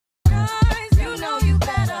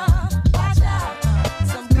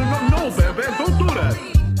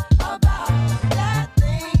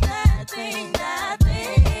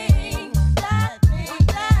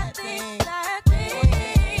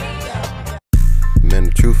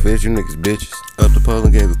truth is, you niggas bitches. Up the pole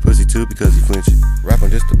and gave a pussy too because he flinching. Rap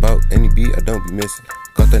on just about any beat, I don't be missing.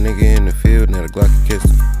 Caught that nigga in the field, now the Glock can kiss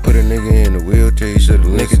him. Put a nigga in the wheelchair, he should've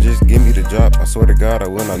listened. Nigga, just give me the drop, I swear to God, I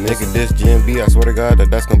will not miss. Nigga, this GMB, I swear to God,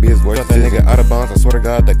 that's gonna be his voice. Got that nigga out of bounds, I swear to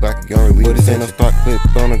God, that Glock can release. But this ain't no stock clip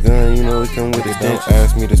on a gun, you know it come with a stench.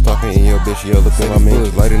 Ask me to stop it in your bitch, yo, look at my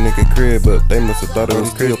man. Light a nigga crib, but they must've thought it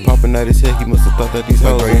was crib. Popping out his head, he must've thought that these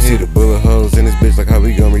hoes in here. See the bullet holes in his bitch, like how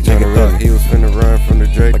we gon' reach on the road. He was finna run from the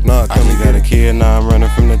Drake. Like, nah, come, he got a kid, now I'm running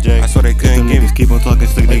from the J. I swear they couldn't get me. Keep on talking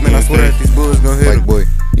slick, like, man, I swear that these bullets gon' hit him. Like, boy,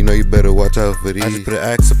 you know you better watch out for these. I just put an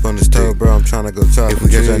axe up on his toe, bro, I'm tryna go chop. If we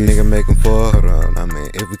catch that nigga, make him fall. Hold on, I mean,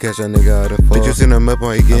 if we catch that nigga out of fall. Bitch, you send him up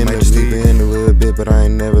on, he getting up, sleeping a little bit, but I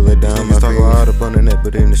ain't never let down my talk hard up on the net,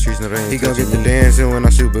 but in the streets, no, they ain't. He gon' get the dancing when I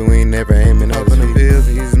shoot, but we ain't never aiming at his feet. Pills,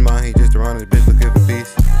 he's mine, he just around his bitch.